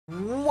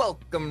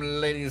Welcome,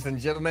 ladies and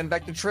gentlemen,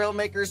 back to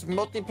Trailmakers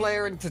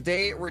multiplayer, and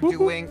today we're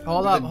doing.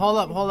 Hold up.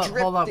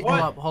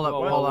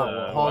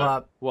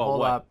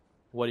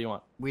 What do you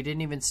want? We didn't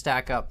even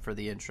stack up for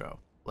the intro.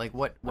 Like,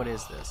 what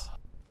is this?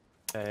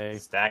 Hey,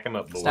 Stack them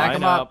up, boys. Stack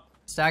them up.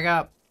 Stack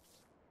up.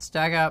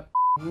 Stack up.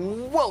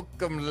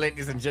 Welcome,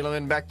 ladies and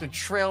gentlemen, back to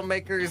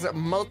Trailmakers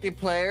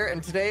multiplayer,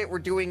 and today we're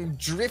doing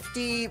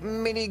drifty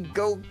mini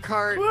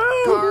go-kart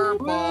car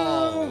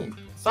ball.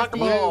 Soccer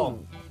ball.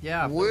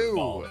 Yeah.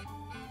 Woo.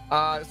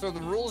 So the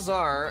rules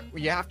are,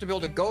 you have to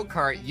build a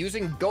go-kart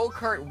using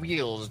go-kart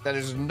wheels that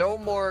is no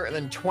more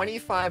than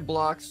 25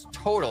 blocks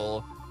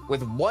total,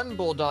 with one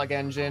Bulldog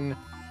engine,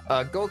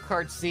 a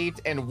go-kart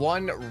seat, and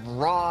one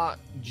raw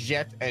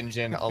jet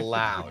engine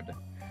allowed.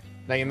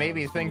 Now you may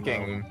be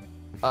thinking,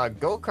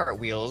 go-kart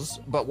wheels,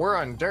 but we're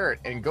on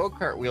dirt, and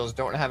go-kart wheels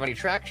don't have any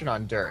traction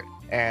on dirt.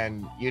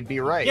 And you'd be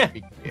right, Yeah.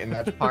 And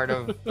that's part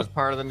of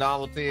the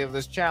novelty of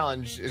this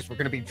challenge. Is we're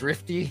gonna be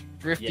drifty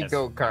Yes.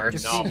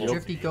 go-karts.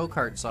 Drifty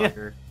go-kart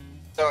soccer.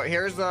 So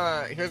here's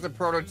a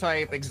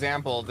prototype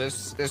example.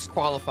 This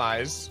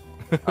qualifies.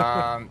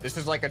 This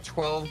is like a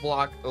 12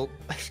 block. Oh,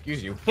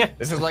 excuse you.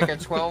 This is like a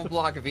 12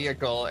 block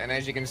vehicle, and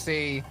as you can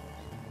see,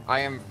 I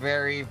am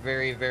very,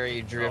 very,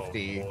 very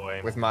drifty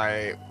with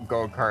my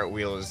go-kart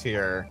wheels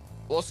here.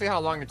 We'll see how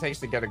long it takes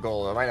to get a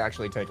goal. It might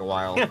actually take a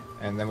while,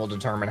 and then we'll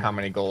determine how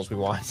many goals we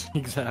want.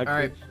 Exactly. All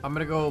right, I'm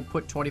gonna go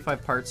put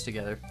 25 parts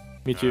together.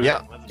 Me too.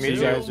 Yeah, See me you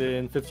too. guys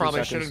in 15 Probably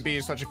seconds. shouldn't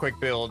be such a quick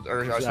build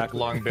or such a Exactly.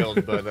 long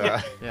build, but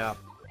Yeah.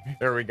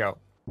 there we go.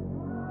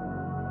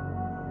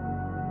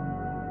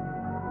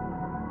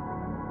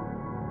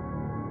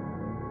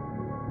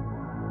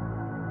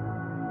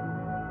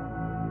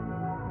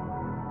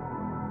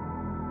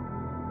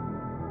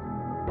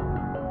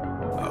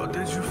 How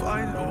did you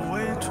find a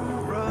way to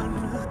run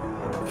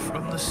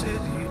from the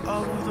city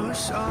of the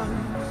sun?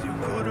 You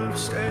could have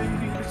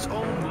stayed, it's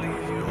only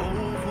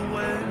over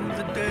when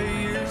the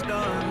day is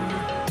done.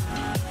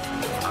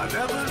 I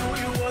never knew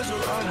you was a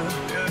runner,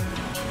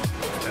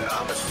 yeah. I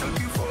mistook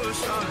you for a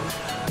son.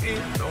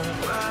 It don't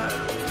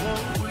matter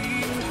what we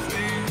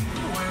think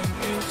when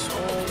it's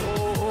all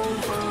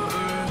over.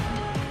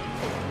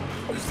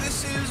 'Cause this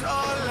is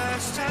our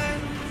last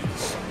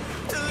chance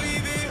to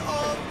leave it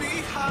all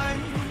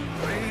behind.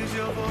 Raise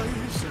your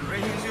voice and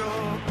raise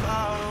your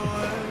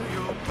power,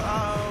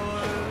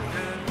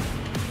 yeah.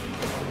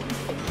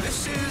 This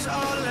is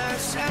our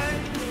last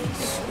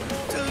chance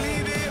to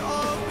leave it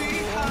all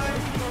behind.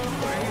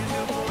 Raise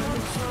your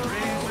voice and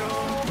raise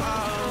your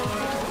power,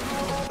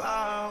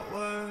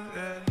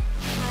 yeah.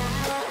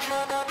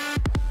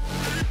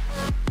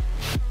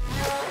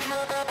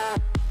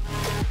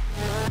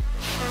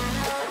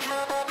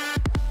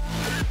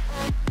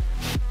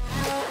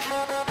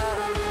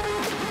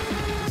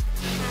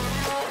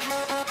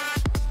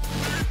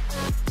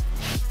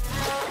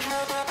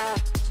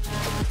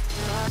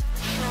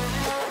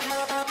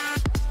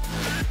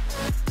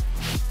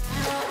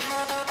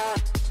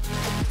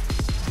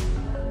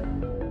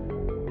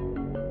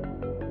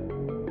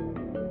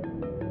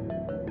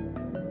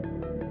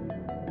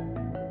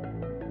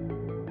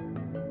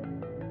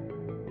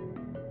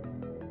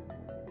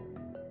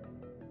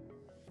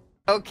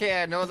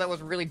 Okay, I know that was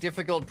a really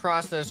difficult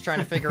process trying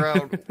to figure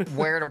out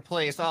where to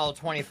place all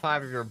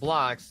 25 of your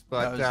blocks,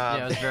 but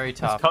It was very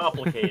tough.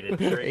 Complicated.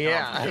 Very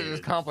yeah, it was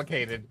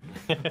complicated.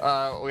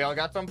 We all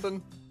got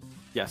something?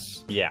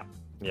 Yes. Yeah.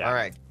 Yeah. All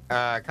right,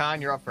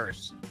 Con, you're up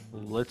first.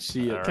 Let's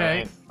see it. All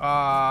Okay.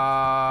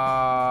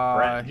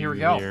 Brett, Here we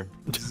you go. here.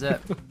 This is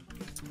it.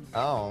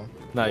 Oh,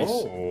 Nice.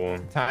 Whoa.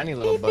 tiny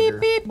little Beep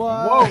beep bugger. beep.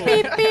 Whoa.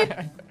 Beep beep.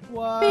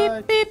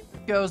 What? Beep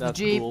beep. Goes the That's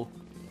Jeep. cool.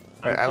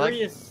 I'm I like-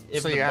 curious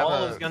if so the you have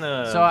ball a- is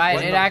gonna. So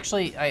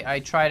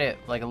I tried it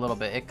like a little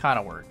bit. It kind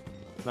of worked.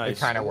 Nice. It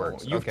kind of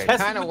works. You've Okay,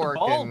 tested kind of with the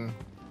ball? working.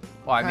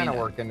 Well, I Kinda mean,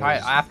 working I,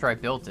 is- after I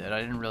built it, I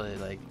didn't really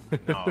like.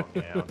 Oh,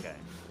 okay. Okay.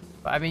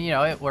 But I mean, you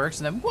know, it works,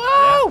 and then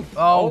whoa!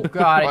 Oh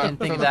God, I Well, didn't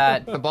think so of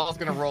that. The ball's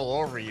gonna roll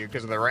over you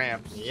because of the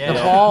ramps. Yeah. The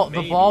ball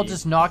maybe.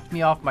 just knocked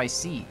me off my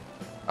seat.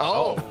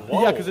 Oh,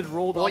 whoa. Yeah, because it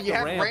rolled well, off you the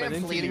had ramp and ramps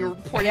into leading. you.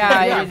 pointing Yeah, at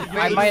I, your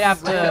I face. might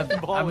have Ramp to.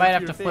 ball I might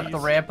have into to your flip the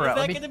face. ramp Is around.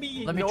 that Let me gonna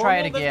be let me normal? try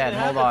it That's again.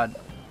 gonna Hold happen?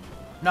 on.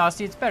 No,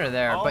 see, it's better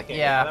there. Oh, But okay,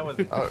 yeah, that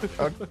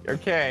was.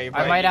 Okay, I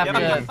but might have You to-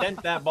 haven't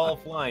sent that ball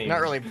flying.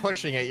 Not really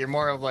pushing it. You're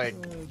more of like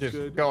just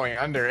good. going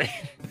under it.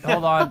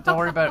 hold on. Don't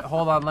worry about it.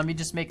 Hold on. Let me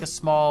just make a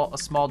small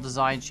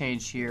design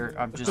change here.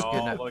 I'm just Oh,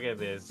 gonna. look at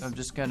this. I'm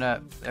just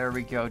gonna. There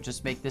we go.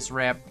 Just make this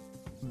ramp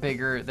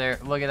bigger. There.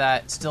 Look at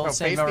that. Still No,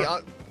 same. face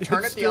turn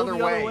it the Still other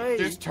the other way. way.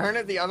 Just turn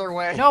it the other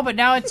way. No, but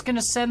now it's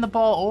gonna send the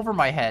ball over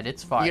my head.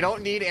 It's fine. You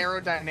don't need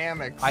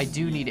aerodynamics. I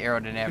do need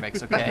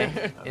aerodynamics. Okay.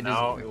 It is.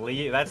 No,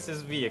 Lee, that's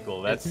his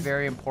vehicle. That's That's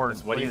very important.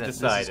 that's what Look he's at this.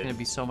 This is decided. gonna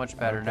be so much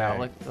better now.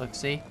 Okay. Look,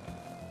 see?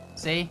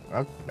 See?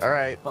 Oh, all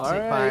right. All See?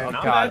 right. Oh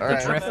No, God, that- the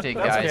that's- drifting,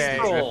 that's guys. okay. The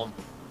drift- control.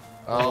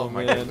 Oh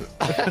my man.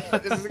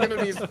 god. This is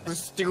gonna be the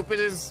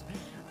stupidest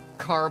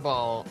car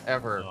ball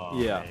ever. Oh,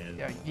 Yeah.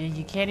 man. Yeah,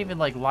 you can't even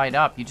like line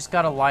up. You just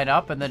gotta line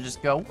up and then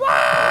just go. Wow!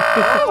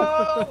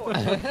 Oh!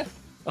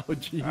 Oh,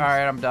 jeez. All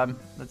right, I'm done.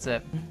 That's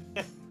it.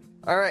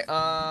 All right,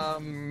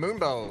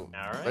 Moonbow. All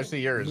right. Let's see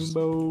yours.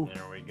 Moonbow.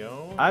 There we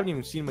go. I haven't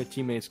even seen my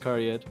teammate's car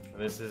yet.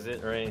 This is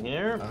it right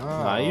here.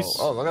 Oh, Nice.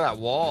 Oh, look at that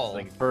wall.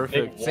 Like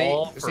Perfect. big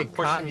wall for See, pushing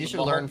Cotton, you the should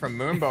ball. learn from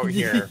Moonbow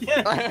here.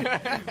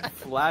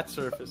 Flat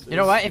surfaces. You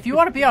know what? If you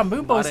want to be on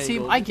Moonbow's Not team,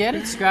 angled. I get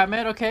it,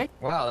 Scrapman. Okay.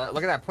 Wow,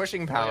 look at that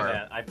pushing Look at power.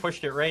 that. I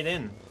pushed it right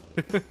in.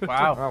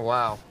 Wow. Oh,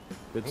 wow.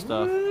 Good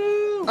stuff.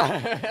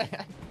 Oh.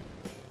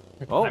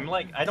 Oh, I'm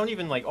like, I don't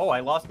even like. Oh,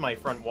 I lost my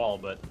front wall,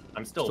 but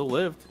I'm still still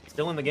lived.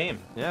 in the game.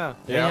 Yeah.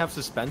 They Yeah. have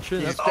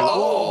suspension. That's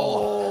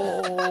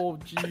Oh. Oh,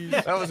 jeez.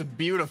 That was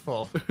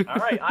beautiful. All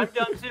right, I'm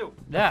done too.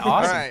 Yeah, All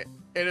awesome. right,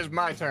 it is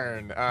my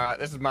turn.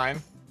 This is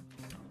mine.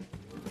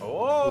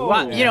 Oh.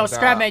 Wow, you know, And,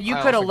 Scrapman, you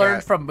I could have also learned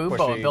got from Moonbow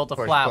pushy, and built a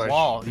push, flat push.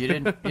 wall. You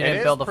didn't. You It didn't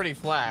is build a. pretty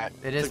flat.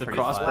 It is It's a pretty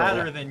crossbow. flat.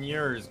 Flatter than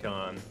yours,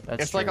 Con.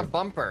 That's It's like a true.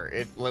 bumper.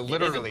 It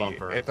literally,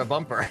 bumper. it's a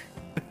bumper.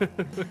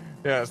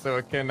 Yeah, so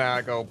it can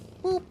go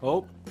boop,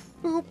 Oh,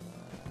 boop,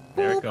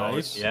 There boop, it goes.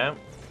 Nice. Yeah.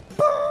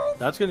 boop.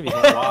 that's gonna be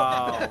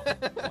wow.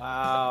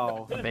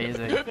 Wow.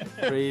 Amazing.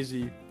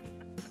 Crazy.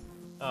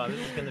 Oh, this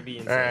is gonna be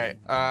insane.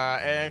 All right,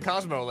 and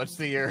Cosmo, let's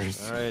see yours.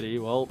 Alrighty.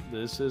 Well,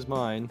 this is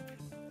mine.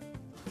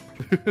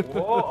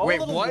 Whoa, oh, Wait,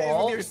 little what is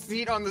wall. with your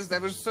seat on this?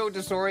 That was so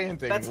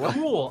disorienting. That's What?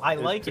 cool. I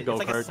It's like a it. It's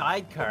like a go-kart.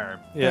 sidecar.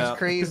 Yeah. That's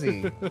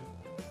crazy.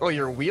 Oh,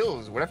 your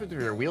wheels. What happens if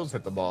your wheels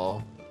hit the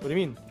ball? What do you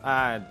mean?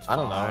 Ah, it's I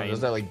don't know. fine.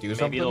 Does that like do Maybe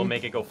something? it'll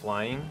make it go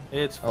flying.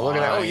 It's Oh, look at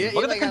that. Oh, fine. yeah.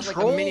 Look at the got, like,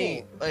 control. a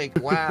mini, like,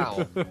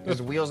 wow.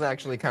 His wheels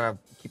actually kind of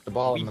keep the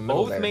ball We in the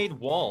middle both there. made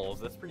walls.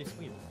 That's pretty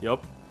sweet.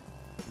 Yup.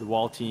 The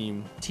wall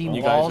team. Team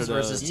You guys Walls are the-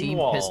 versus Team Team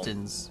Wall.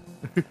 Pistons.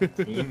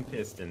 Team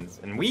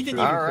Pistons, and we didn't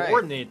All even right.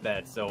 coordinate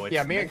that. So it's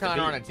Yeah, me and meant to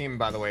Connor are be. on a team,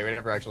 by the way. We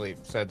never actually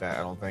said that,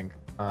 I don't think.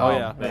 Oh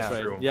yeah, that's that's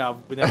right. true. Yeah,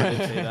 we never did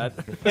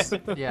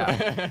say that.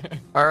 Yeah.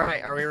 All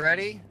right, are we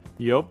ready?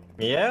 Yup.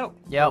 Yeah.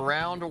 Yep.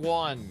 Round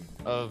one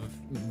of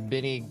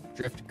mini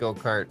drift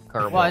go-kart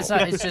car Well, it's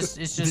not. It's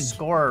just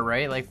score,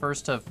 right? Like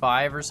first to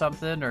 5 or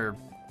something, or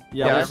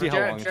Yeah, Yeah, we'll that's see how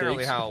long it generally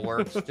takes. how it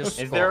works.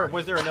 Just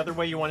Was there another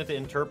way you wanted to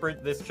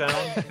interpret this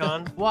challenge,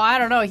 Con? well, I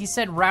don't know. He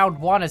said round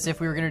one as if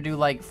we were gonna do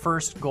like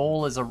first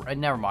goal as a.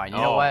 Never mind.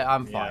 You know Oh, what?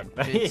 I'm yeah.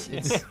 fine.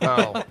 It's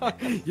Oh,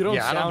 You don't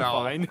Yeah, I don't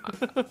sound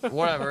know. fine.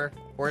 whatever.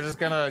 We're just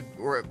gonna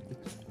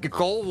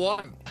goal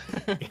one.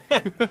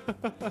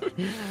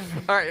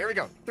 All right, here we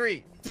go.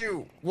 3,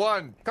 2,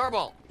 1, car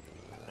ball.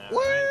 Woo!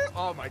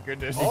 Oh my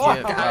goodness. Did Oh,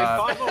 you,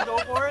 guys, Cosmo, go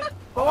for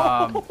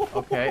it.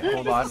 okay.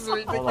 Hold on. This is Hold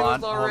ridiculous on.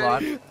 Hold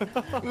already.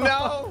 on.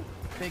 No.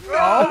 Big-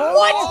 Oh,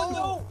 what?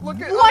 No.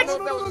 Look at. What? I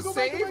don't know if that was a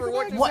save or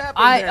what just What?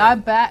 happened there.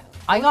 I'm back.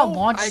 I got no,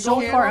 launched I so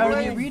can't far out of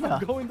the believe- arena.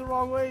 I'm going the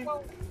wrong way.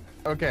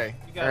 Okay.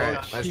 You All got right.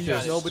 it. Let's You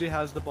just. Nobody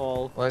has the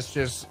ball. Let's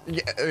just.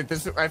 Yeah,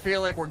 this. I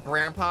feel like we're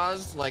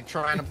grandpas, like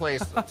trying to play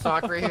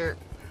soccer here.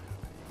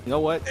 You know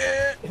what?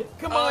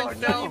 Come Oh, on,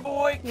 no. Sonny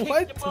boy, kick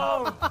What? the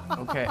ball.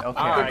 Okay. Okay. All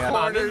I right, got come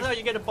on. This is corners. how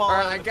you get a ball. All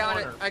right, out I of the got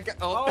it. corner. I got.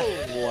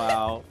 Oh.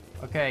 Wow.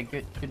 it. Okay.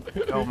 Good.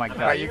 Good. Oh my All right,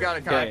 god. you got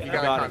it, Con. Okay, You I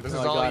got got it, it. Con. This No,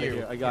 is I all got it you.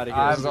 here. I got it I'm-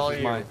 here. This is all This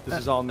is you. mine. This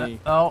is all me.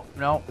 Oh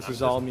no. This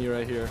is all me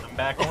right here. I'm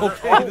back over.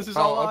 Okay, this is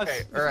all Oh, us. okay.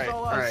 This All right. is all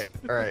All us. right.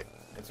 All right.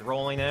 It's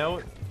rolling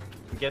out.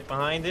 Get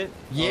behind it.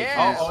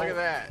 Yeah. Oh, Look at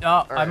that. Oh,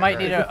 All I right, might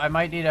all need right. a. I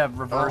might need to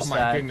reverse my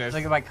that. goodness.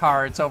 Look at my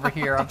car. It's over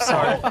here. I'm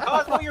sorry.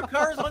 Cosmo, your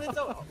car's on its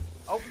own.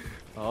 Oh,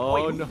 Oh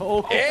Wait.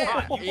 no.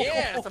 Yeah.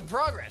 Yeah. Some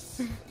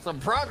progress. Some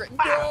progress.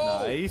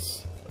 No.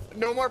 Nice.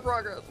 No more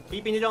progress.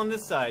 keeping it on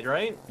this side,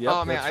 right? Yep,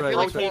 Oh man, that's I right. feel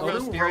like That's right. four-wheel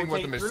Rotate steering was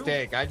a through.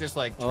 mistake. I just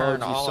like Oh,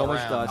 turned geez, all so much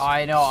around. dust.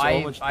 I know. So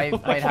I much- I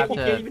might have You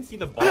can't to. even see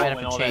the ball I might and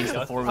have all to that change the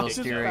dust. four-wheel Just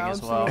steering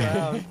as bouncing well.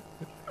 around.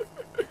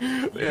 You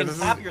Yeah, can this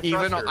is tap your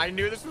even. thruster. I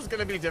knew this was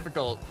gonna be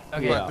difficult,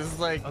 Okay. but this is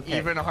like Okay.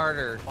 even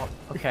harder.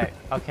 Okay.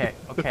 Okay.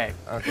 Okay.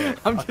 Okay.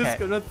 I'm Okay. just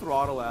gonna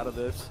throttle out of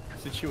this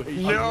situation.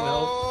 You know?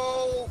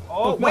 No.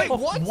 Oh, wait, what?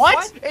 what?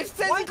 What? It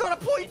says you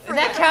got a point for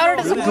That that. counted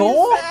as a What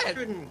goal? is That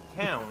shouldn't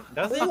count,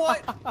 does it?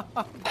 What? I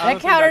don't That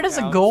think counted as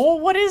a counts. goal.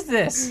 What is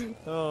this?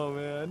 Oh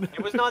man.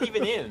 It was not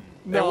even in.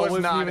 No, was it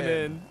wasn't not even in.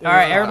 in. It All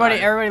right, was everybody,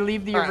 not. everybody,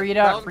 leave the All right, that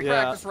arena. was a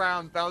Yeah. practice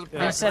round. That was a Yeah.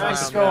 practice Reset the round.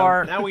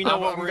 score. Now we know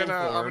I'm what we're in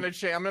gonna, for.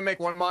 I'm gonna make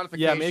one Yeah,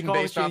 modification make all the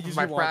based off changes of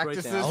my you want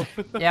practices.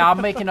 right now. Yeah,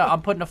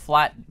 I'm putting a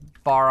flat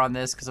bar on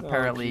this because Oh,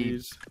 apparently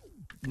jeez.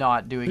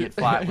 not doing it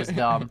flat was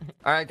dumb.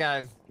 All right,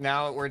 guys.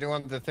 Now we're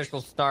doing the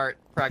official start.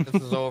 Practice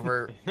is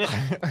over.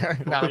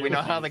 Now that we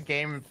know how the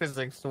game and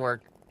physics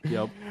work.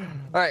 Yep.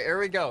 All right, here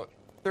we go.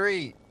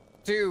 3,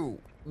 2,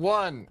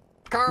 1.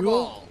 Car Yo.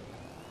 ball.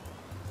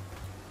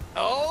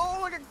 Oh,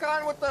 look at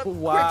Con with the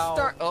Wow.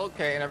 quick start.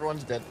 Okay, and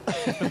everyone's dead.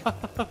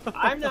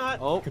 I'm not.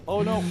 Oh,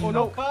 oh no, oh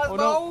no, Cosmo. oh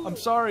no. I'm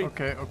sorry.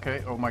 Okay,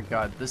 okay. Oh my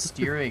god, the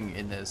steering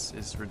in this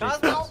is ridiculous.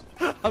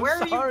 Cosmo, I'm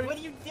where are sorry. you? What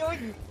are you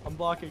doing? I'm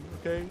blocking,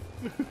 okay?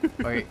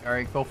 All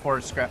right, go for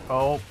it, Scrap.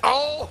 Oh,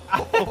 Oh!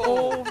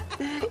 Oh,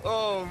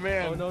 Oh,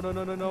 man. oh no, no,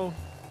 no, no, no.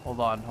 hold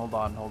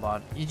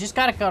on. You just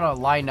gotta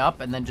line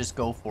up and then just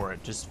go for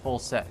it. Just full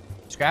set.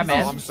 Scrap Oh,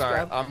 man. I'm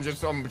sorry. I'm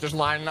just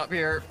lining up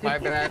here. My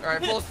bad. All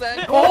right, full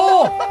set.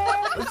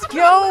 Oh, let's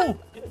go.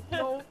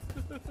 No.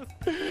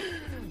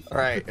 All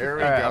right, here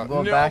we All right, go. I'm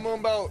going no back.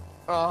 moonboat.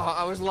 Oh,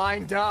 I was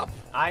lined up.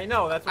 I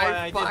know, that's why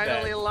I did that.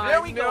 finally lied.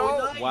 There we go.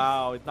 No. Nice.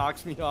 Wow, it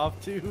knocks me off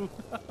too.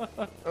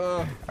 Ugh.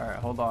 All right,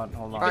 hold on.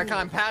 All right,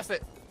 Con, pass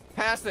it.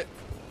 Pass it.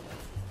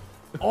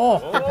 Oh,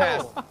 Good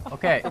pass.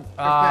 okay.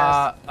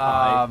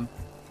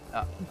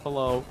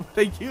 Hello.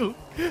 Thank you.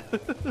 Hold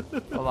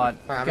on. All right, I'm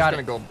just Got gonna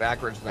it. go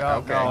backwards Go, now.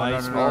 Okay. go. No,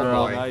 Nice, no, no,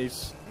 no, boy.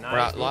 nice.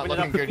 Nice. Not Moving it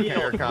looking up the good here,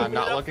 field. Con. Moving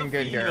Not it up looking the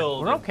good here.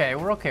 field. We're okay.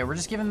 We're okay. We're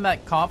just giving him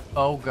that comp.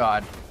 Oh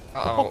God.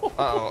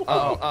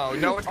 Oh,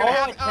 no, it's gonna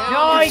happen.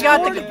 No, he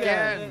got scored the-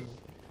 again.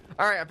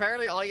 All right,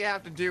 apparently all you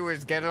have to do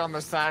is get it on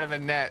the side of the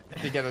net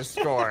to get a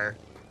score.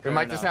 We Fair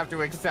might just enough. have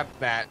to accept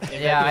that.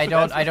 Yeah, I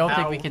don't That's think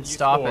how we can you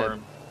stop score. it.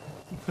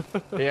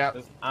 Yeah.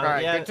 All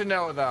right, yeah, good to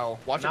know though.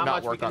 Watch it not not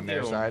much we work can on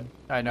their do. side.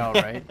 I know,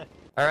 right?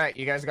 All right,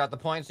 you guys got the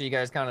point, so you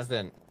guys count us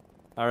in.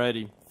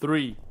 Alrighty.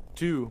 3,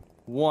 2,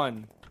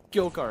 1.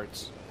 Go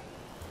karts.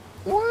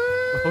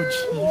 Oh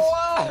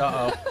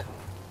jeez.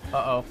 Uh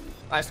oh.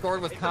 I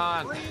scored with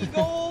Con. Free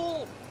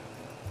goal.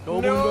 Go,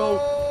 No.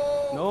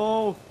 Moonbo.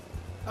 No.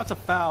 That's a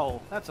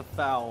foul. That's a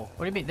foul.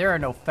 What do you mean? There are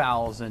no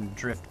fouls in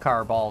drift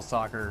car ball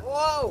soccer.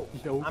 Whoa.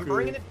 No I'm good.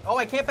 bringing it. Oh,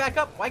 I can't back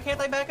up. Why can't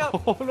I back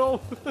up? Oh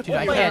no. Dude,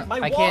 I my- can't. my I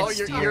wall- can't Oh,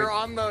 steer. you're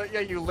on the. Yeah,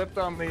 you lipped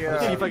on the.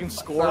 Let's see if I can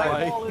score My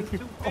by. ball is too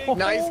big.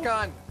 Nice,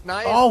 Con.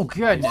 Nice. Oh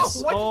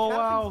goodness. What Oh just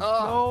wow.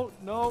 Oh.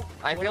 No.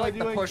 I What feel am like the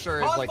doing?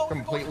 pusher is Con, like go, go,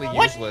 completely go,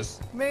 go.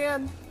 useless.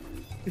 Man.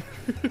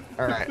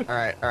 All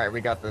right. We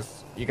got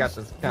this. You got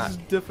this. This Con. is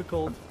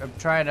difficult. I'm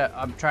trying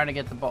to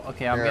get the ball.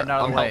 Okay, I'm Here, getting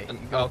out of the way. helping.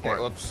 You go Okay, for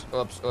it.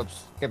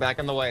 oops. Get back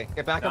in the way.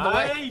 Get back in the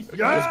way. Nice.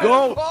 Let's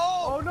go.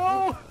 Oh! Oh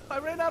no. I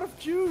ran out of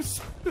juice.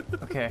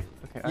 Okay.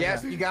 I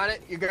Yes, got it. you got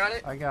it. You got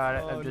it. I got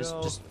it. Oh, I'm just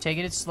no. just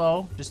taking it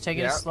slow. Just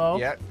taking it Yep, slow.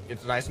 Yep.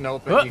 It's nice and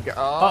open. Uh, You got,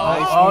 uh-oh.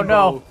 Nice, Oh,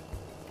 no. Moonbo.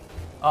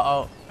 Uh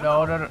oh.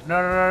 No.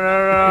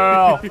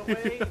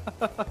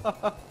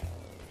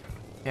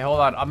 Okay, hold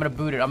on. I'm gonna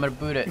boot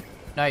it.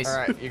 Nice. All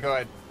right, you go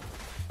ahead.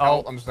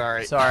 Oh, I'm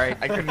sorry. sorry.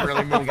 I couldn't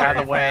really move Got out very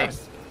of the way.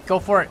 fast. Go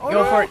for it.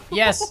 Go for it.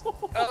 Yes.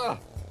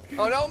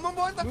 Oh no,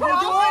 Moonbo at the Moonbo,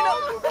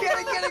 oh,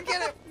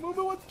 Get it.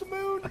 Moonbo wants to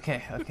moon.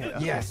 Okay.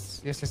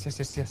 Yes.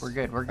 We're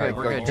good. We're All right,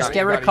 good. go. Just You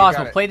get got rid it, of you Cosmo.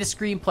 got it. Play the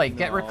screenplay.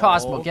 Get rid of No.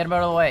 Cosmo. Get him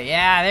out of the way.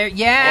 Yeah,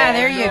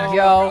 there you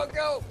go.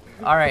 Go.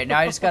 All right, now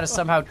I just gotta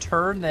somehow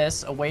turn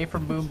this away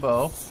from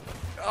Boombo.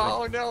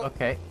 Oh no.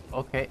 Okay.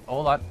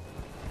 Hold on.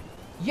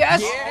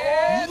 Yes.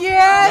 Yes!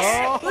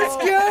 Yes. No. Let's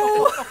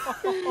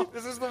go.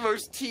 This is the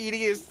most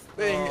tedious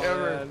thing Oh,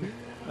 ever. man.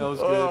 That was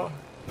good. Oh.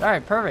 All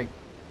right, perfect.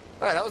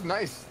 All right, that was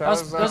nice. That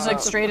was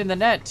like straight in the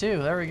net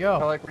too. There we I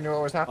go. like we knew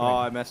what was happening. Oh,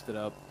 I messed it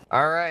up.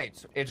 All right,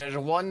 it is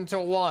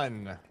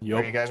 1-1. Yup.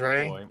 Are you guys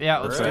ready? Boy. Yeah,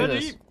 let's do Ready?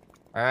 this.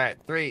 All right,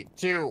 3,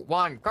 2,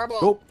 1. Carbo.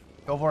 Go.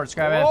 Go for it,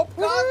 Skyman.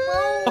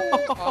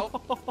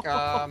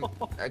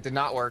 It did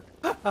not work.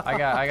 I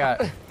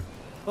got.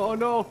 Oh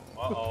no.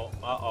 Uh-oh.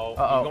 Uh-oh.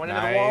 You're going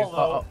into Nice. the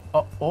wall,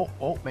 though.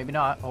 Oh, maybe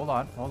not. Hold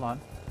on.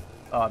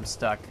 Oh, I'm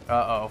stuck.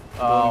 Golden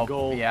Oh,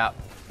 goal. yeah.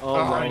 Oh,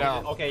 Oh,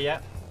 no. no. Okay, yeah.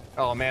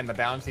 Oh man, the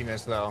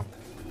bounciness though.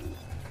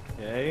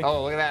 Okay.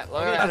 Oh, look at that.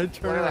 Look at Gotta that.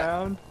 turn Look at that.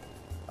 around.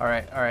 All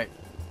right.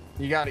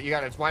 You got it.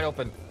 It's wide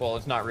open. Well,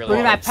 it's not really. Look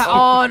at that It's-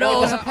 oh, no,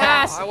 it was a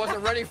pass. I wasn't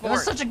ready It for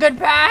was it. such a good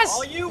pass.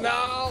 All you.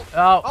 No.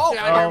 Oh,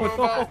 Get out of here,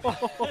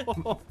 oh.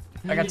 Moonbo.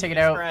 I gotta take it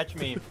You out. Scratch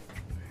me.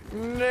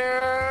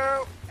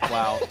 No.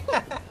 Wow.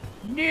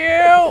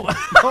 No.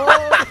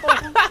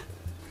 I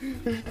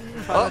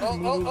had to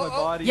move my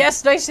body.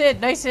 Yes, nice hit.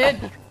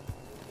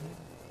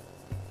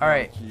 All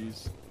right,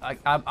 Jeez.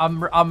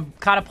 I'm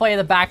kind of playing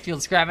the backfield,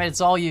 Scrapman.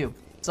 It's all you.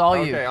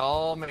 Okay, you.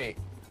 all me. Make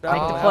the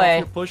Now play.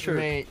 it's your pusher.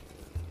 Me.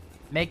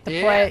 Make the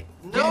Yeah. play.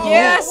 No.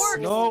 Yes! It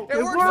works. No.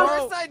 It works No. on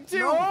our side too.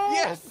 No.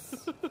 Yes.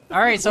 All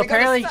right, so We got a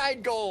apparently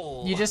side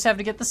goal. you just have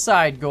to get the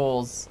side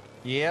goals.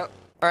 Yep.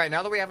 All right,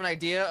 now that we have an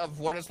idea of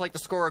what it's like to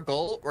score a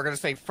goal, we're going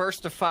to say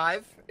 1st to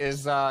 5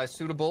 is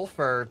suitable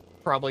for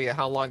probably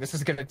how long this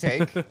is going to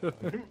take.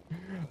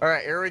 All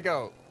right, here we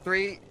go.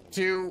 3,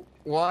 2,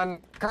 1,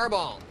 car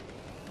ball.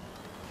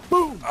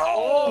 Boom.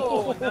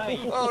 Oh, Nice.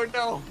 oh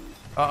no.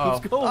 Uh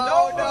Let's oh. go.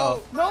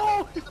 Oh, no.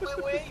 No. Get out of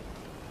my way.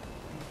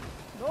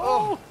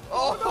 Oh,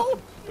 oh,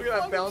 no. Look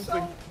at that bouncing.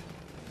 All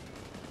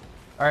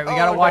right, we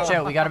gotta Oh, watch no.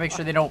 out. We gotta make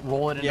sure they don't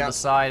roll it into Yep. the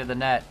side of the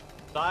net.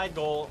 Side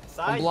goal.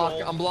 Side I'm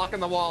goal. blocking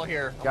the wall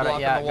here. I'm Got it,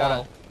 blocking yeah, the got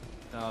wall. it.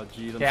 Oh,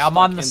 geez. Okay, I'm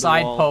on stuck the in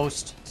side wall.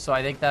 post, so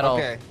I think that'll.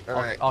 Okay, all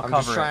right. I'll I'm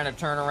cover just trying to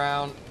turn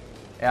around.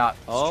 Yeah,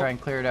 just Oh. try and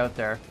clear it out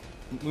there.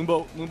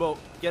 Moonbo,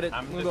 get it.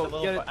 I'm just a Moonbo,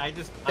 little. get it. I'm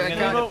Get it, gonna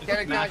got have it, to get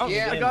it, smash got it, it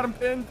yeah. I in. got him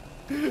pinned.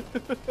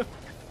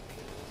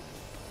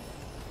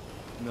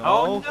 No.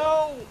 Oh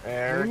no!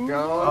 There it Ooh.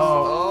 goes.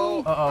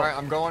 Oh. Uh-oh. All right,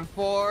 I'm going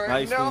for.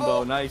 Nice, no.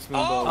 Moonbo. Nice,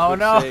 Moonbo. Oh, Good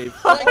no. save.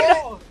 Did I get it?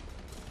 Oh!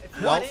 It's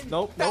Nope, not in.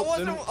 nope, That nope.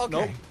 wasn't didn't- okay.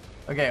 Nope.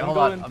 Okay, I'm hold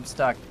going. on. I'm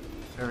stuck.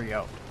 There we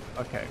go.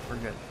 Okay, we're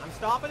good. I'm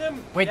stopping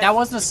him. Wait, Yes, that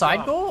wasn't a good side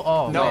job. goal?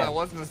 Oh, No, man. that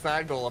wasn't a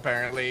side goal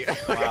apparently.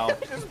 Wow.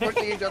 Just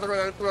pushing each other with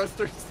our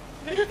thrusters.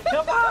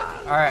 Come on!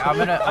 All right, I'm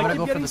gonna I keep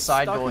go for getting the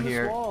side stuck goal in this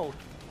here. wall.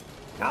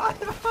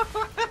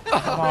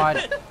 Come on.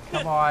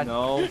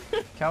 No.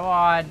 Come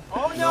on.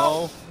 Oh no!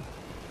 No.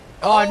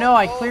 Oh no,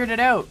 I oh. cleared it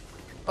out.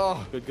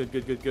 Oh, Good.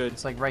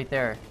 It's like right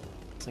there.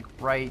 It's like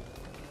right.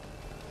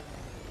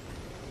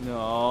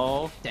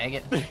 No. Dang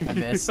it! I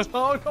missed.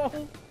 Oh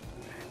no.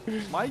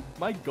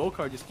 My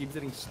go-kart just keeps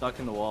getting stuck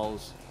in the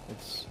walls.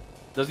 It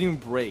doesn't even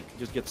break. It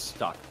just gets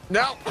stuck.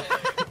 No.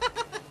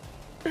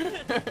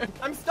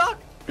 I'm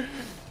stuck.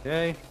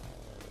 Okay.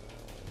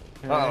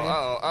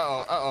 Uh-oh.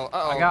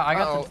 I got the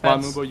Come on,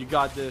 defense. Mumbo, you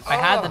got this. I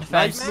had the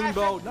defense. Nice,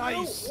 Mumbo.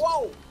 Nice.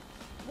 Whoa.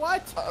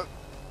 What?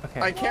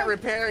 Okay. I can't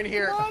repair in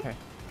here. What? Okay.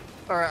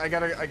 All right, I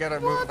gotta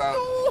move out.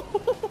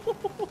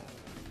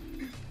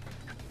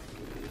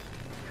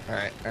 All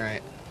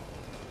right.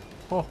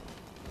 Oh.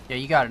 Yeah,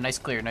 you got it. Nice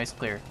clear. Nice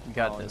clear. You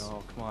got this.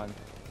 No, come on.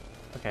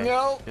 Okay.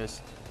 No.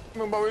 Just.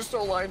 Mumbo is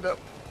still lined up.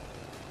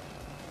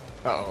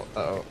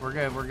 Uh-oh. We're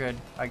good. We're good.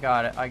 I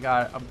got it.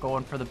 I'm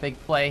going for the big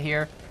play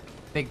here.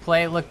 Big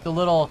play. Look, the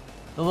little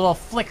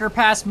flicker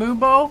past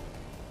Moonbo.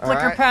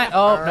 Flicker right. past. Oh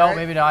All no, right.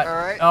 maybe not. All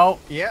right. Oh.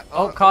 Yeah.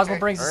 Oh, Cosmo okay.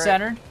 brings All the right.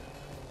 center.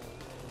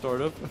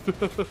 Sort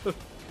of.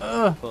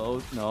 Ugh.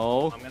 Close.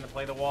 No. I'm gonna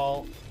play the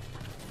wall.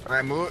 All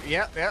right, move.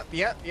 Yeah.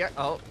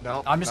 Oh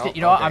no. I'm just no, gonna,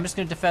 you know what? okay. I'm just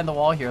gonna defend the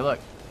wall here. Look.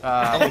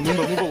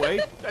 Move away.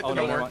 That Oh didn't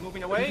no, never work. mind.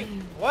 Moving away.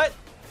 What?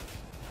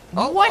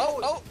 Oh, What?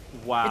 Oh.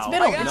 Wow. It's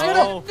middle, it's no.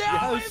 middle.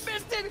 Yes.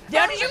 missed it.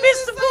 How did you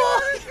miss the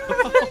ball?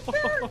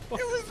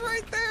 It was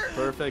right there.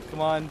 Perfect.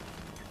 Come on.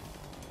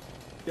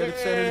 Get it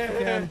centered if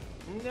you can.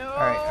 No. All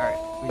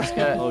right. We just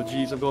gotta Oh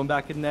jeez, I'm going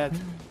back in net.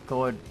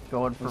 going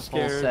for full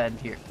scared. send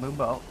here.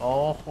 Moonbo.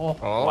 Oh.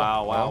 Oh.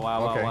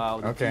 Wow.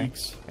 The Okay.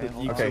 geeks. The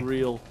Okay, geeks okay. are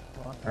real.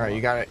 All right,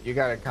 you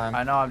got it, Con.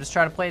 I know. I'm just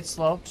trying to play it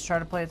slow.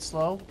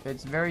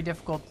 It's very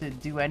difficult to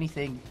do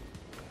anything.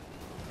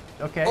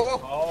 Okay.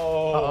 Oh.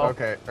 Oh. Uh-oh.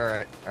 Okay. All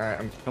right.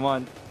 Come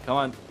on.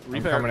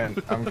 Repair.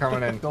 I'm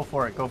coming in. Go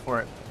for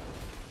it.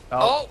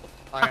 Oh.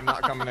 I am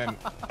not coming in.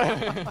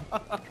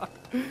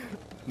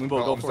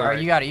 Moonbo, Oh, go I'm for All right,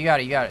 sorry. you got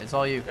it. It's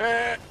all you.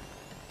 Eh.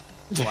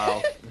 it.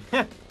 Wow.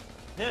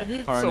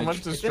 So Carnage. much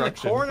It's in the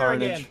destruction. corner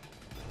Carnage. again.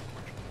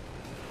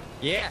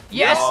 Yeah.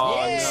 Yes! Oh,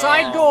 yeah.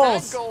 Side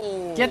goals! Side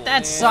goal. Get that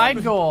Man.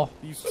 side goal.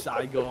 These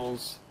side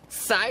goals.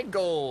 Side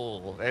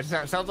goal. It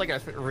sounds like a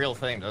real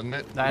thing, doesn't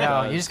it? I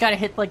know. You just gotta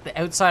hit like the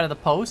outside of the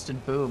post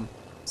and boom,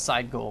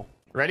 side goal.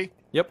 Ready?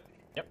 Yep.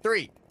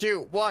 3,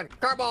 2, 1.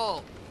 Car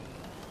ball.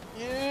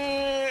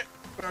 Yeah.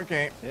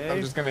 Okay. Hey.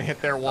 I'm just gonna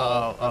hit their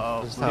wall.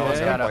 Uh-oh. That's how I'm Moonbo's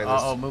gonna gotta. play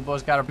this.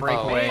 Moonbo's gotta break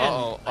Uh-oh. away.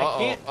 Uh-oh. I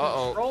can't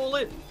control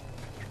it.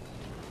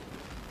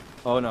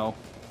 Oh no.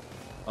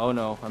 Oh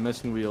no. I'm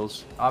missing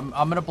wheels. I'm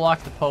gonna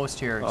block the post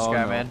here, Oh,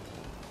 Skyman.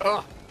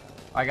 Oh.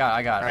 I got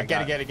All right, it.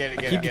 get I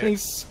it. keep getting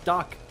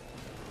stuck.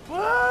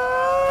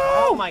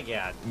 Oh my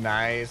god.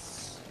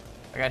 Nice.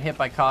 I got hit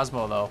by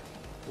Cosmo though.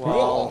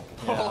 Whoa.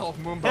 Yeah. Oh,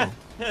 Moonbo.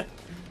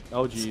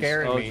 Oh jeez.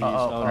 Scaring Oh me. jeez.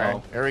 Uh-oh. Oh All no.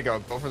 right, there we go.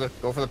 Go for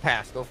the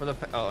pass.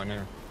 Oh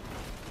no.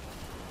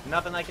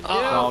 Nothing I can do.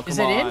 Uh-oh. Oh, come Is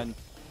it in? on.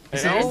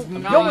 Is No, it in?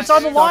 no, No, it's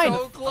on the so line.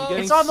 close.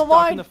 Getting It's on the stuck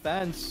line. in the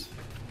fence.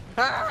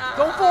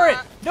 Go for it.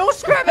 No,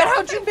 Scrap it.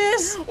 How'd you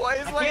miss? Why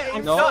is I my can't. aim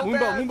I'm No, stuck. Moonbo,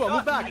 bad? Moonbo,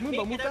 move back. I Moonbo,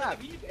 can't move get out back. of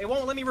the vehicle. It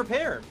won't let me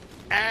repair.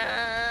 No.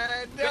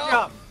 Good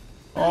job.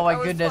 Oh my I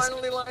was goodness.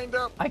 finally lined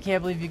up. I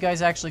can't believe you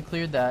guys actually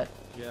cleared that.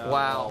 Yeah,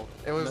 Wow.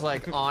 It was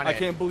like on I it.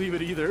 can't believe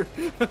it either.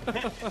 Ugh.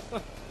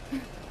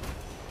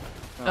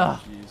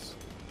 Oh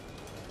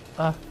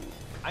jeez.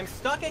 I'm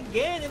stuck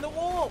again in the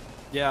wall.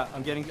 Yeah,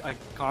 I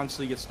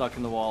constantly get stuck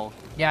in the wall.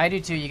 Yeah, I do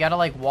too. You gotta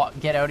like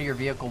get out of your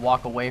vehicle,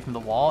 walk away from the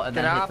wall, and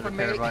Get then hit off the of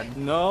repair me.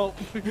 button. No.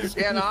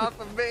 Get off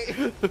of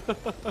me.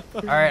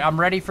 All right, I'm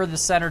ready for the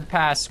centered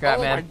pass, Scrap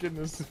Oh my Man.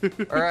 goodness.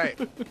 All right.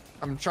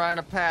 I'm trying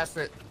to pass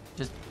it.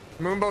 Just.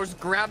 Moonbo's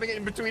grabbing it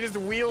in between his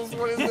wheels.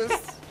 What is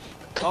this?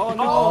 Oh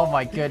no. Oh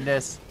my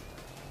goodness.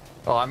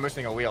 Oh, I'm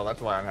missing a wheel.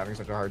 That's why I'm having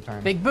such a hard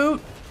time. Big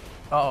boot.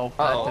 Uh-oh.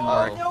 That Uh-oh. didn't Oh.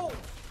 work. No.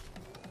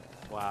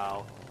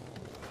 Wow.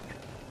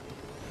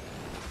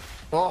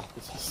 Oh,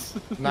 This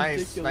is nice.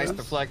 ridiculous. Nice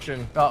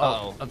deflection.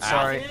 Uh-oh. I'm Ah.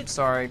 sorry. Acid.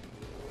 Sorry.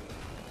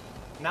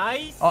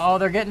 Nice. Uh-oh,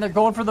 they're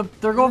going for the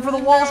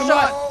wall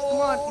shot.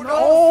 No,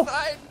 No.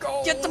 side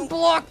goal. Get the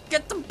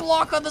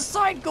block on the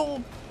side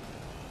goal.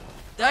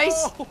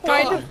 Nice.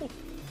 Kind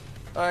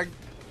of.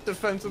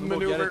 Defensive Moonbo, get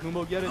maneuver. it.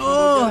 Moonbo, get it. Ugh.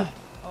 Moonbo, get it.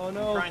 Oh I'm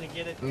no. trying to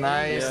get it.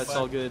 Nice. Yeah, it's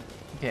all good.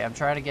 Okay, I'm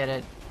trying to get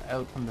it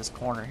out from this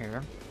corner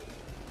here.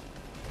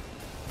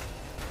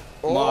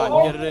 Come Oh.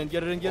 on, get it in.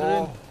 Get it in. Get it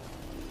in.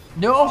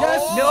 No.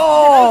 Oh,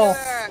 No. look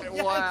at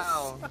that.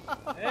 Wow.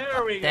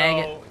 There we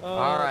Dang go. it. Oh,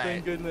 All right.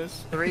 thank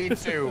goodness.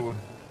 3-2.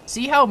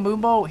 See how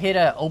Moonbo hit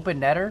a open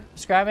netter,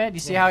 Scrapman? You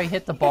see how he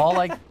hit the ball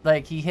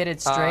like he hit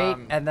it straight,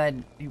 and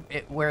then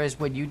whereas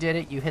when you did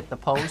it, you hit the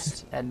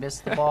post and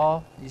missed the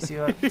ball. You see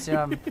what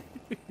I'm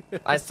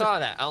I saw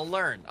that. I'll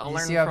learn. I'll You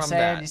learn see what I'm from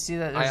saying? that. You see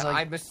that there's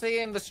like I'm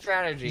seeing the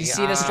strategy. you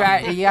see the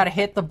strat. You gotta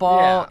hit the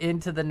ball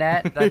into the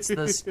net. That's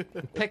the.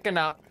 Picking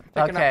up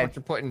Okay. what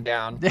you're putting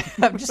down.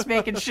 I'm just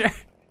making sure.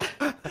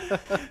 No,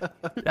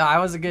 that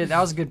was a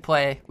good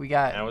play. We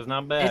got. That was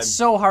not bad. It's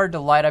so hard to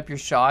light up your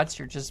shots.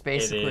 You're just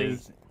basically.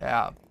 is.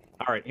 Yeah.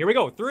 All right, here we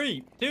go.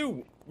 3,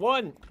 2,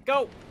 1,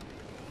 go.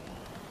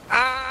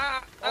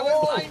 Ah! I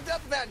was lined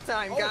up that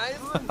time, guys.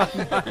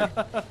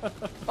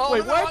 Oh,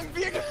 Wait, the what? wrong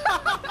vehicle.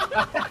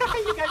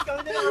 You guys got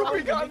in the wrong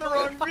We got in the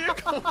wrong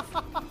vehicle.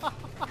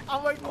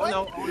 I'm like, Oh what?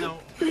 no, oh no.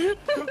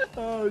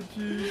 Oh,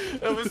 jeez.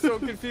 That was so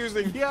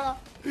confusing. Yeah.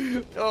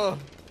 Oh.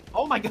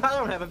 Oh my god, I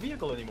don't have a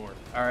vehicle anymore.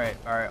 All right,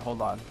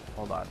 hold on.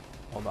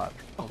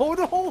 Oh,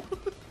 no.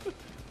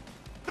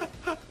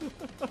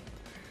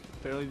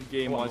 Apparently the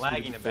game Oh, I'm wants me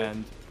lagging to a bit.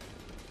 defend.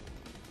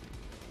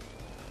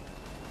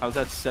 How's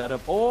that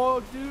setup? Oh,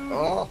 dude.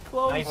 Oh.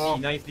 Close. Nice D,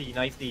 nice D,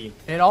 nice D.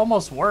 It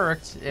almost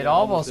worked. It Yeah,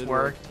 almost almost did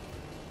worked.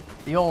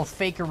 The old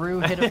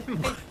fakeroo hit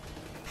him.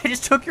 I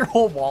just took your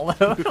whole wall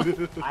out.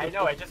 I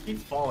know, it just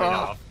keeps falling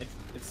off.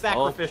 It's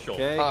sacrificial.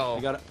 Okay. Oh,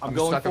 I'm I'm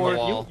going stuck in the for it.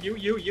 wall.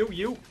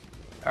 You.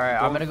 All right,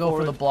 I'm Going gonna go for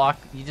forward. the block.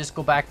 You just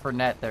go back for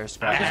net there, I'm just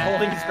Scrap.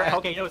 holding the scrap.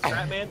 Okay, no,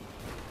 scrap man.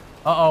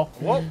 Uh-oh.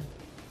 Whoa.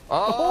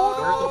 Oh,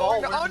 Where's the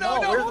ball? Where's Oh, the no,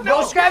 ball? no, Where's the No,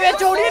 ball? Scrapman,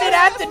 don't hit it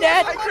at the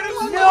net!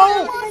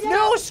 No!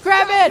 No,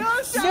 Scrapman!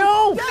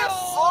 No!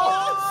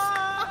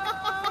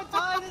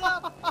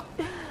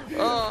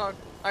 Oh,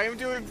 I am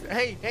doing.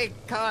 Hey,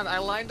 Con, I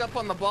lined up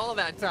on the ball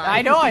that time.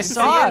 I know, I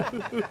saw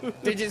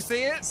it. Did you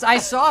see it? I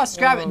saw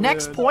Scrapman. Oh,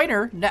 Next man.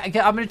 pointer, I'm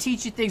gonna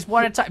teach you things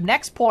one at a time.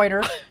 Next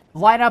pointer,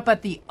 line up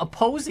at the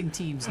opposing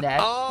team's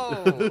net.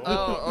 Oh,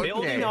 okay.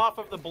 Building off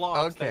of the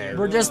blocks. that Okay. you're-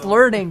 We're just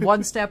learning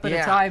one step at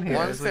a time here.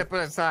 One step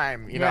at a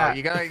time. You know, Yeah.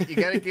 you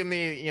gotta give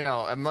me. You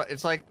know,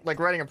 it's like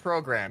writing a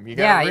program. You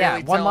Yeah, gotta yeah,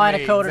 really one tell line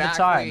me of code at a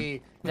exactly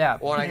time. Yeah.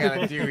 What I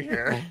gotta do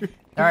here.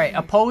 All right,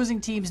 opposing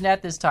team's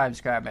net this time,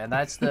 Scrapman.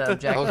 That's the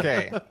objective.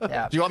 Okay.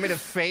 Yeah. Do you want me to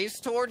face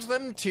towards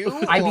them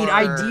too? I mean, or-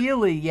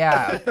 ideally,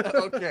 yeah.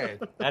 Okay.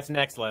 That's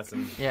next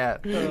lesson. Yeah.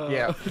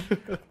 Yeah.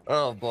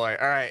 Oh boy.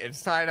 All right,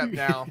 it's tied up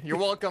now. You're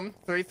welcome.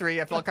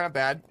 3-3. I felt kind of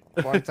bad.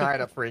 Want to tie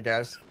it up for you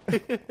guys.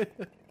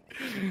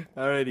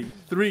 Alrighty.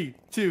 3,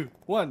 2,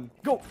 1,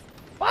 go.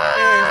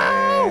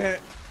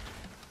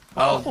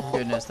 Oh,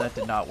 goodness, that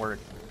did not work.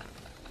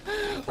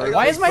 Like,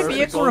 Why is my Perfect.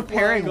 vehicle Go,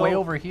 repairing go, way go.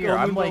 over here? Go,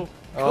 I'm Mumbo. like,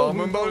 Oh,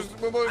 Mumbo's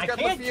I got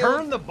the can't field.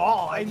 turn the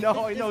ball. I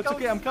know, it's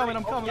okay, I'm coming,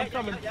 I'm coming, I'm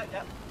coming. Yeah.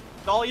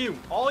 It's all you.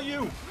 All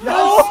you.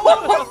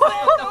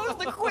 That was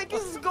the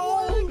quickest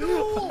goal.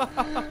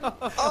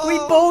 we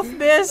both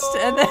missed,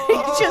 and then he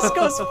just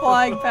goes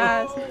flying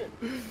past.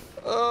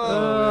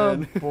 Oh,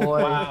 man.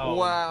 boy. Wow.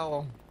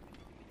 wow.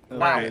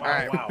 Alright. All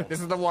right. wow. This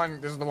is the one,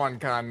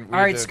 Con. We All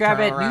right, need to Scrap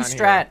turn it. New around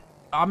strat. here.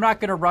 I'm not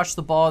gonna rush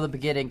the ball at the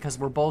beginning because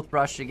we're both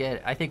rushing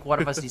it. I think one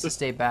of us needs to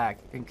stay back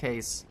in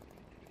case.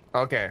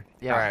 Okay.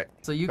 Yeah. All right.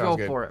 So you Sounds go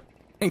good. for it.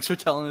 Thanks for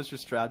telling us your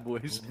strat,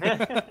 boys.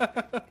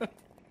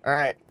 All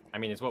right. I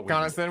mean, it's what we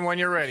Count do. us in when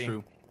you're ready.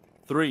 True.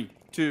 3,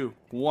 2,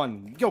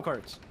 1, go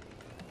Karts.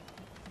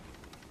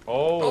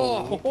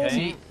 Oh,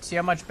 okay. See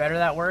how much better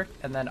that worked?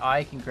 And then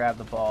I can grab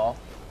the ball.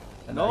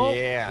 And then No.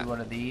 Yeah. do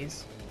one of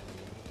these.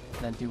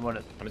 And then do one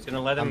of. I'm just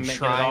gonna let him I'm get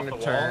it off trying the to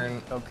wall.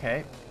 turn.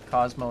 Okay.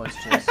 Cosmo is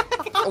just.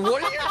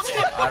 What are you?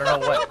 I don't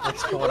know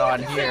what's going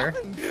on here.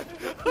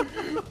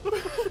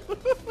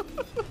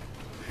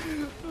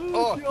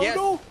 Oh, yes.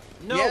 no.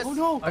 No. Yes. Oh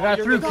no. I got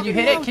you're through. gonna Can you knock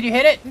hit me it? out. Can you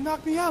hit it? You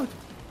knocked me out.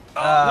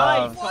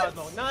 Nice, What?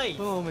 Cosmo, nice.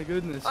 Oh my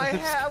goodness.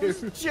 I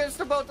was just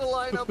about to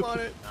line up on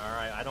it. All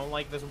right, I don't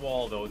like this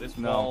wall though. This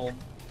No. wall.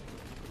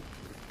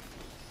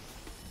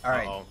 All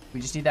right. Uh-oh.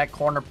 We just need that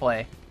corner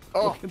play.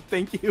 Oh,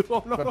 Thank you.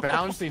 Oh no. the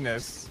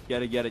bounciness.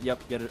 Get it.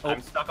 Yep, get it. Oh,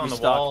 I'm stuck on you're the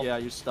stuck. wall. Yeah,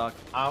 you're stuck.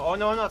 Oh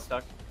no, I'm not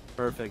stuck.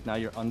 Perfect. Now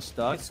you're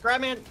unstuck.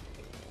 Scrapman.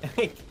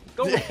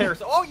 Go there.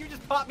 Oh, you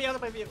just popped me out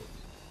of my vehicle.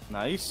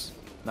 Nice.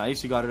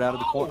 You got it out of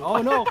the corner. Oh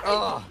no.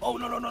 Oh, Oh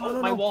no.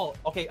 Oh, my wall.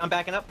 Okay, I'm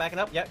backing up.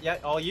 Yeah,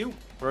 all you.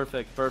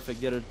 Perfect.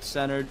 Get it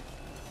centered.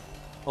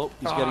 Oh,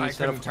 he's Oh, getting I it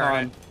set up couldn't for turn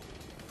Con. it.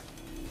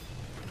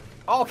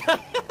 Oh, God.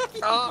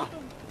 oh.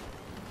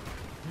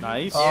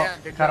 Nice. Oh, Yeah,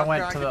 good kind of job,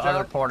 went Con, to good the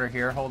other job. corner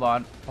here. Hold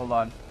on.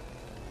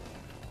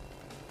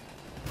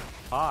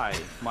 Hi,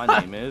 my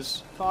name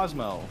is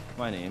Cosmo.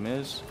 My name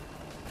is.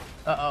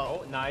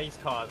 Uh-oh. Oh, nice,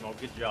 Cosmo.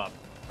 Good job.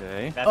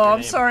 Okay. That's Oh, your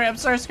I'm name.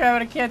 sorry,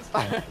 Scrap. I can't.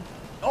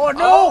 Oh,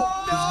 no!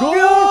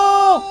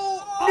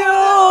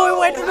 No! It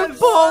went to the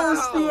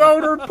post! The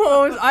outer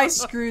post! I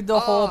screwed the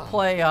whole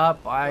play up.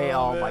 Oh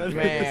my god.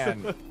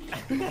 Man.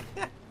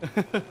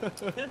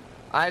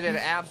 I did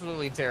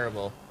absolutely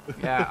terrible.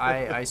 Yeah,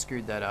 I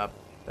screwed that up.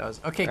 That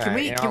was okay. Can Alright,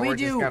 we you know, can we we're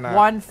just do gonna-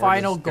 one we're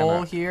final just goal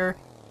gonna- here?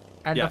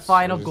 And the Yes,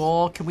 final please.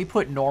 goal, can we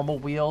put normal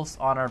wheels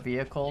on our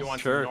vehicles? You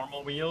want Sure. some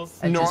normal wheels?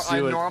 And Nor- just a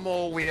do it.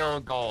 normal wheel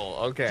goal.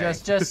 Okay.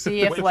 just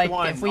see if Which like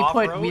one? if we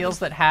put Off-road? wheels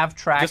that have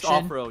Just traction,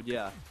 off-road,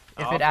 yeah.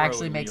 if it Off-road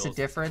actually makes a wheels.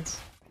 difference.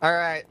 All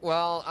right.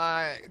 Well,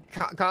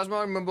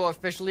 Cosmo and Mumbo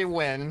officially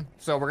win,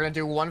 so we're gonna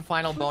do one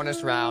final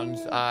bonus round,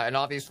 and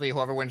obviously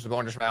whoever wins the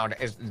bonus round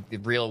is the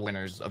real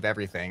winners of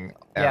everything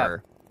Yeah.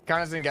 ever.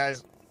 Count us in,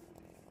 guys.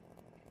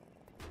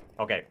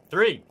 Okay,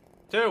 3,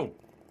 2,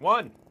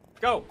 1,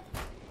 go.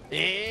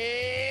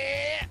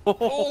 Yeah. Oh,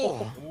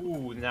 Oh.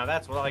 Ooh, now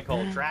that's what I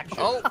call traction.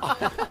 Oh.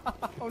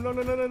 oh no.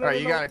 All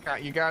right, you got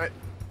it. You got it.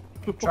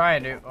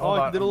 Trying to. Oh, Hold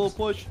he on. did a little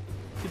push.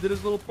 He did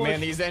his little push. Man,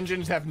 these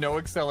engines have no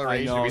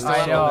acceleration. I know, we still I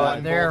have know,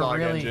 one they're Bulldog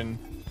really- engine.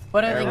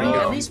 But There at, we go.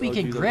 at least we Oh,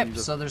 can Jesus, grip,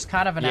 Jesus. so there's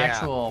kind of an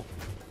actual.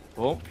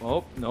 Oh,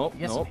 nope, You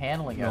get some nope,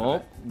 handling out of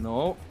nope, it.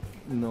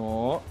 nope,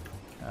 no.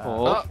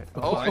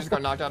 Oh, I just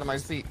got knocked out of my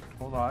seat.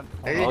 Hold on.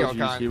 There you go,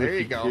 geez, Con. here There we-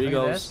 you go. here you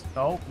Look at go. this.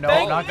 Oh, no,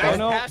 Hey, not that's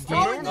good. past the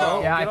moon,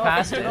 though. Yeah, I Get off,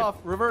 passed get it. off.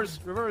 Reverse,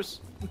 reverse.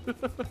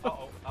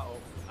 Uh-oh,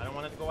 I don't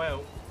want it to go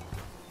out.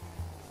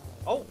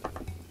 Oh,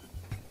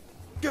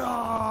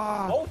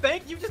 God. oh,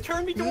 thank you, just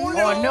turned me towards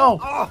it. Oh, no.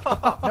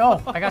 Oh.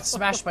 No, I got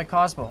smashed by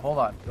Cosmo. Hold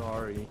on.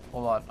 Sorry.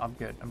 Hold on. I'm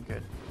good. I'm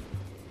good.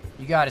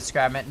 You got it,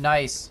 Scrapman.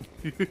 Nice.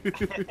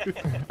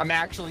 I'm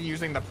actually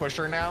using the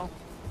pusher now.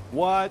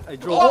 What? I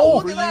drove Oh,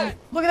 over look at that.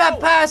 Look at that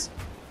pass.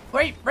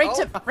 Wait, right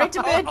to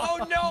mid.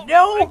 Oh, no.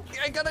 No.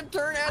 I gotta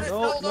turn at it. you.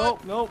 Hold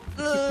Nope, nope,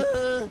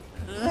 nope.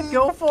 on.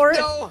 Go for it.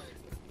 No.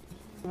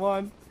 Come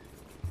on.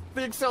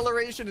 The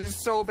acceleration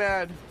is so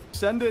bad.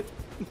 Send it.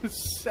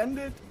 Send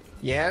it.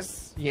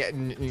 Yes. Yeah.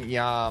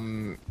 Oh,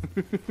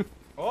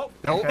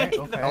 Nope. Okay,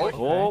 Oh. okay.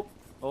 Oh,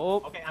 oh.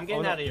 okay, I'm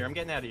getting no. out of here. I'm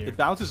getting out of here. It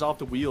bounces off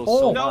the wheels Oh.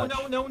 so No, much.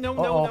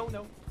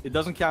 Uh-oh. It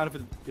doesn't count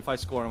if I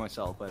score on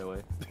myself, by the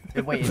way.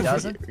 Wait, it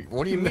doesn't?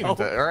 What do you mean? No.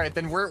 All right,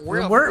 then we're we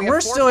have We're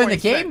 4 still in the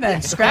points game then.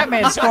 then.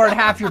 Scrapman scored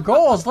half your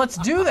goals. Let's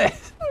do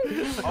this.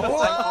 Oh,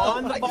 Whoa,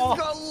 I'm on I the ball.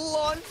 just got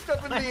launched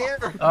up in the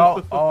air.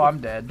 Oh, I'm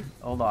dead.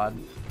 Hold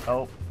on.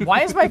 Oh,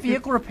 why is my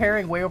vehicle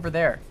repairing way over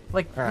there?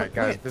 Like, All right, look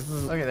guys, at- this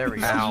is. Okay, there we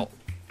go. Ow.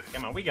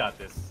 Come on, we got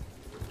this.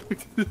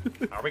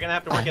 Are we gonna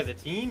have to work as a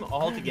team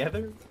all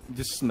together?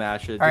 Just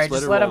smash it. All right,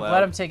 just let him roll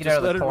out. take it Just out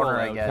of let the it roll corner,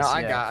 I out. guess. No,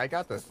 yeah. I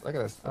got this. Look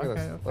at this. Look at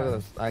this. Okay, Look at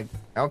this.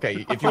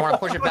 Okay, if you want to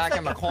push it back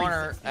in the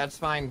corner, that's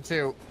fine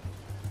too.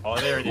 Oh,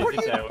 there it is.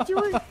 It's out.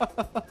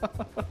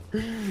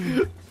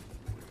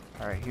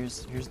 All right,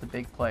 here's the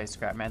big play,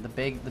 Scrapman. The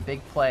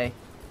big play.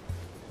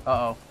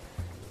 Uh-oh.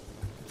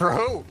 For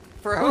who?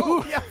 For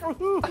who? Yeah, for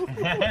who?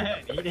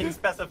 He didn't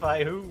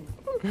specify who.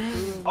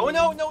 Oh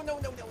no, no, no, no,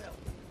 no, no.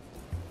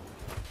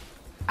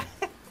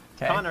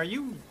 Okay. Con, are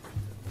you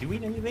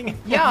doing anything?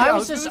 Yeah, I I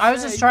was was just gonna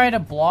just say. trying to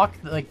block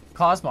like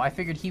Cosmo. I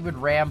figured he would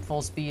ram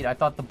full speed. I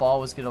thought the ball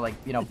was gonna like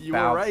You bounce.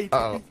 were right.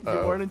 Uh-oh,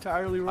 You weren't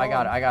entirely wrong. I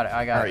got it. All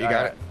right, you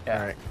got it. Yeah.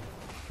 All right.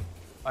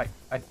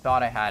 I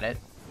thought I had it.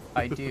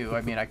 I do.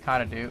 I mean, I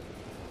kind of do.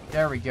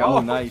 There we go. Oh,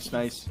 nice,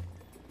 nice.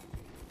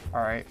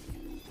 All right.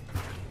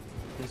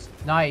 Just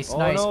nice, Oh,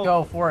 nice. no.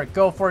 Go for it,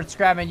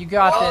 Scrapman. You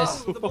got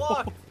this. Oh, the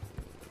block.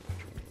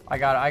 I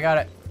got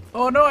it.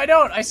 Oh no, I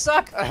don't. I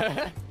suck.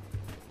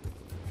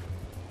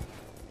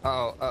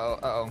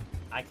 Uh-oh.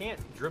 I can't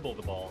dribble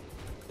the ball.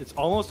 It's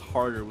almost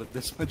harder with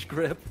this much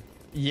grip.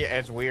 Yeah,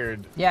 it's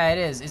weird. Yeah, it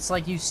is. It's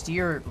like you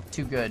steer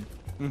too good.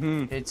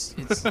 Mm-hmm. It's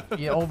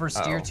you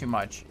oversteer Uh-oh. too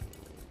much.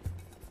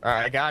 All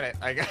right, I got it.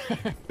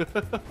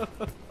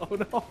 Oh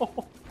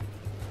no.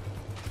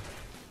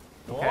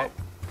 Okay.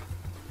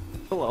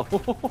 Hello.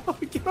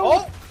 Get away.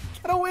 Oh!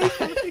 Get away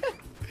from me.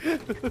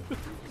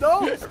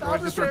 No, stop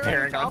Everyone's just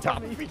repairing on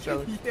top me. of each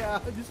other. Yeah,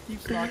 it just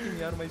keeps knocking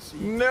me out of my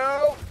seat.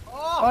 No.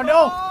 Oh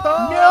no!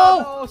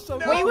 No, so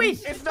Wait,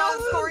 wait. It's not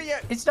a score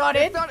yet. It's not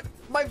it. It's not.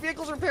 My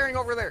vehicle's repairing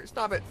over there.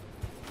 Stop it.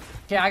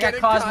 Okay, I got Get it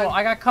Cosmo. done.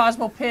 I got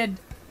Cosmo pinned.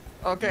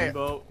 Okay.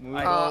 Move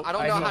I- out. I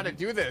don't I know need- how to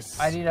do this.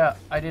 I need a.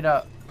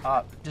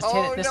 Just hit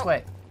Oh, it this no.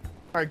 way.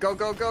 All right, go.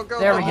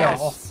 There we go.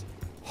 Yes.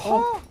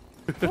 Oh.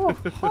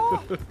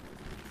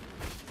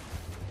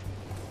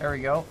 There we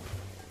go.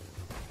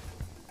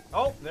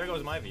 Oh, there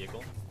goes my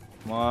vehicle.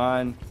 Come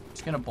on.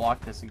 Just gonna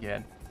block this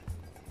again.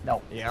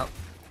 No, Yep.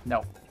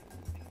 no.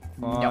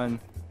 Come on.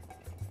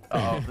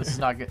 Uh oh, this is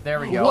not good. There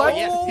we go. Oh, What?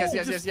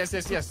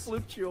 yes.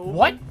 Flipped you over.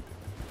 What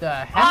the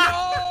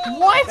heck? No!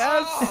 What?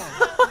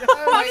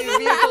 My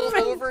vehicle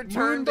happened?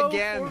 overturned Moonboat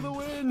again. for the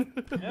win.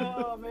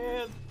 Oh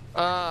man.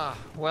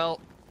 Well.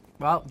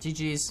 Well,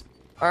 GG's.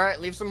 All right,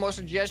 leave some more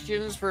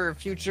suggestions for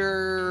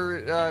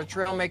future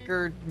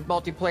Trailmaker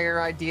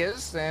multiplayer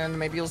ideas, and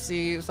maybe you'll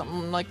see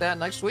something like that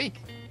next week.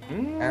 All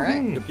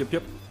right.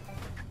 Yep.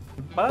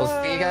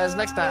 We'll see you guys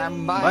next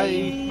time. Bye.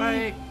 Bye.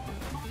 Bye.